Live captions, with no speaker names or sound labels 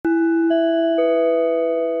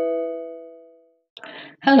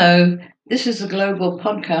Hello, this is a global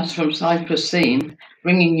podcast from Cyprus Scene,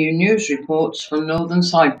 bringing you news reports from northern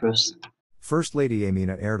Cyprus. First Lady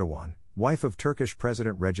Emine Erdoğan, wife of Turkish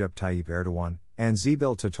President Recep Tayyip Erdoğan, and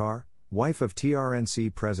Zibel Tatar, wife of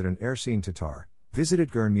TRNC President Ersin Tatar,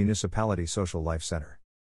 visited Girne Municipality Social Life Center.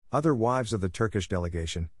 Other wives of the Turkish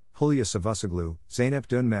delegation, Hulya Savusoglu, Zeynep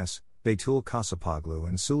Dönmez, Betül Kasapoglu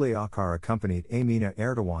and Sule Akar accompanied Emine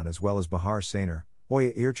Erdoğan as well as Bahar Saner,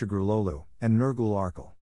 Oya Irçagirlioğlu, and Nurgül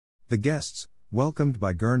Arkal. The guests, welcomed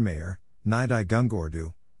by Girne Mayor, Nidai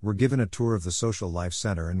Gungordu, were given a tour of the Social Life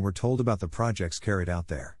Center and were told about the projects carried out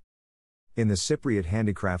there. In the Cypriot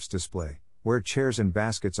handicrafts display, where chairs and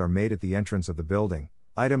baskets are made at the entrance of the building,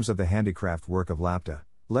 items of the handicraft work of lapta,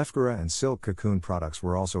 lefkara and silk cocoon products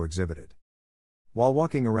were also exhibited. While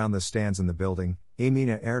walking around the stands in the building,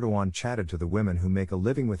 Emine Erdoğan chatted to the women who make a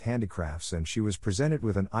living with handicrafts and she was presented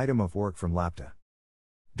with an item of work from lapta.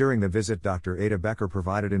 During the visit, Dr. Ada Becker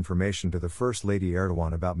provided information to the First Lady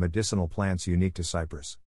Erdoğan about medicinal plants unique to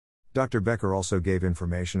Cyprus. Dr. Becker also gave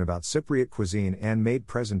information about Cypriot cuisine and made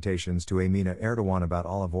presentations to Emine Erdoğan about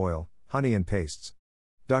olive oil, honey and pastes.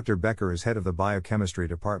 Dr. Becker is head of the biochemistry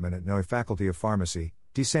department at NOI Faculty of Pharmacy,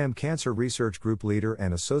 DSAM Cancer Research Group leader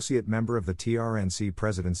and associate member of the TRNC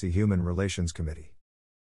Presidency Human Relations Committee.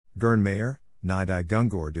 Girne Mayor, Nidai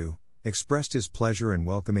Gungordu, expressed his pleasure in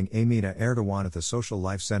welcoming Emine Erdoğan at the Social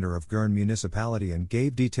Life Center of Girne Municipality and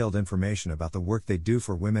gave detailed information about the work they do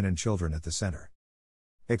for women and children at the center.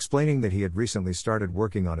 Explaining that he had recently started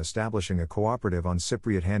working on establishing a cooperative on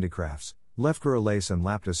Cypriot handicrafts, lefkara lace and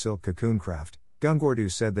lapta silk cocoon craft,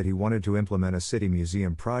 Gungordu said that he wanted to implement a city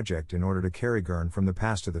museum project in order to carry Girne from the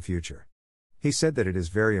past to the future. He said that it is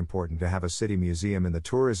very important to have a city museum in the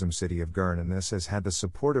tourism city of Girne, and this has had the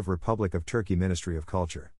support of Republic of Turkey Ministry of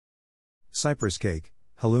Culture. Cypress cake,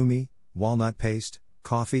 halloumi, walnut paste,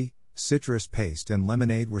 coffee, citrus paste and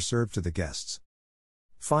lemonade were served to the guests.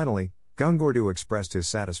 Finally, Gungordu expressed his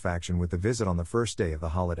satisfaction with the visit on the first day of the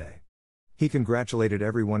holiday. He congratulated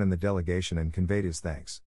everyone in the delegation and conveyed his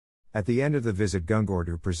thanks. At the end of the visit,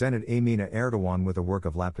 Gungordu presented Emine Erdoğan with a work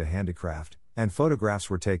of lapta handicraft, and photographs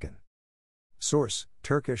were taken. Source: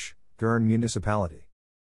 Turkish, Girne Municipality.